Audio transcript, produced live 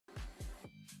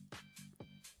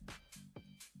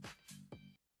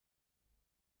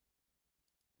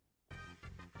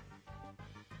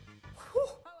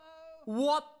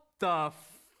What the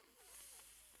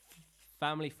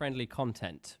family-friendly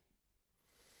content?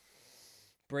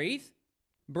 Breathe.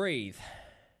 Breathe.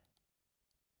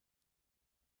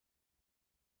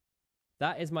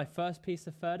 That is my first piece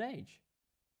of third age.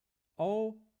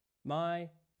 Oh my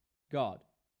God.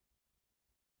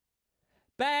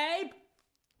 Babe!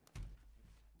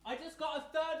 I just got a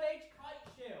third age kite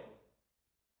shield.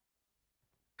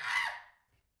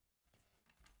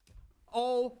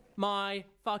 Oh my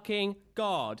fucking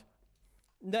God.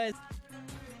 There's...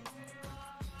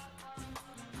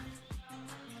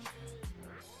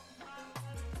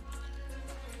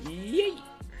 Yeet.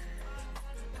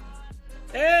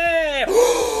 Hey!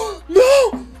 No!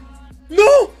 No!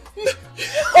 No!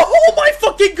 Oh my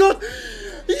fucking God!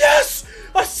 Yes!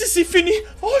 Ah si c'est fini!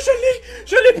 Oh je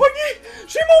l'ai pogné!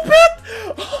 J'ai mon pet!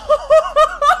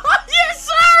 Yes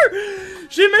sir!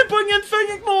 J'ai même pogné une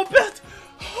feuille avec mon pet!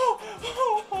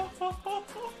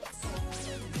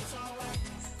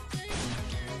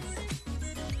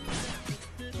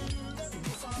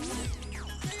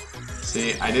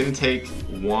 See, I didn't take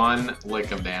one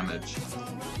lick of damage.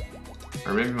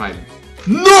 Or maybe my...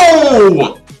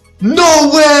 No!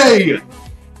 No way!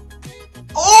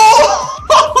 Oh!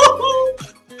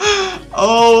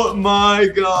 Oh my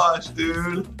gosh,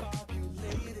 dude.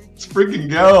 Let's freaking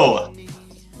go.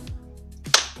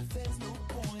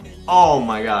 Oh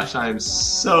my gosh, I am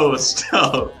so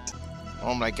stoked.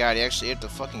 Oh my God, he actually hit the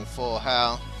fucking full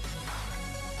how.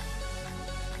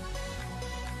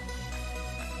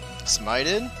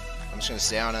 Smited? I'm just gonna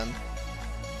stay on him.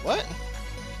 What?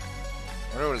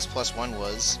 I wonder what his +1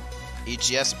 was.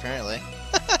 EGS apparently.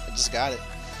 I just got it.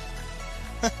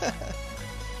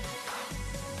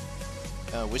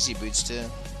 Wizzy boots too.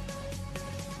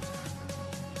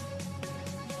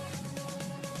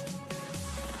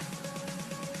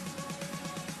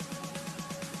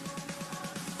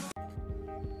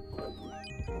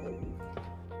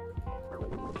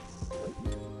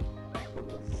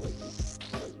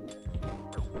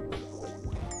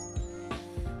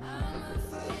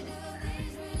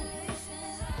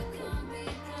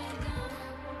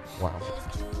 Wow.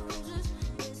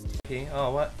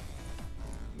 Oh, what?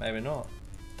 Maybe not.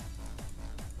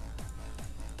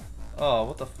 Oh,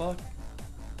 what the fuck?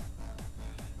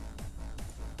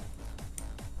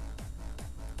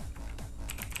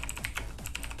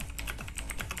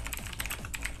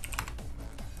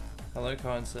 Hello,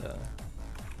 kind sir.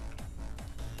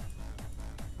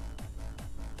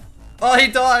 Oh, he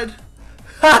died!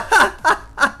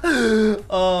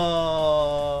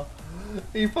 Oh,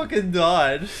 he fucking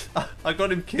died. I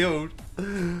got him killed.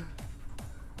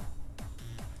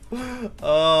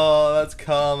 Oh, that's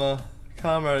karma.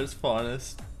 Karma at its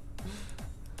finest.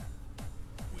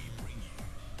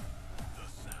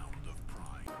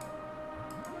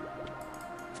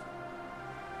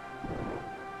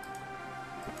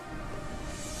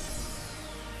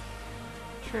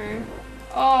 True.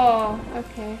 Oh,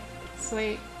 okay.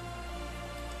 Sweet.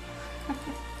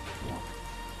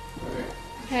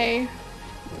 Hey,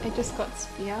 I just got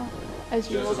spear as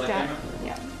you walked out.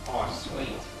 Yeah. Oh,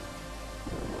 sweet.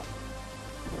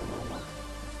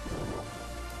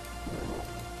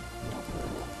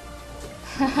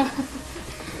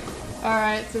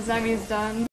 Alright, so Zami's done.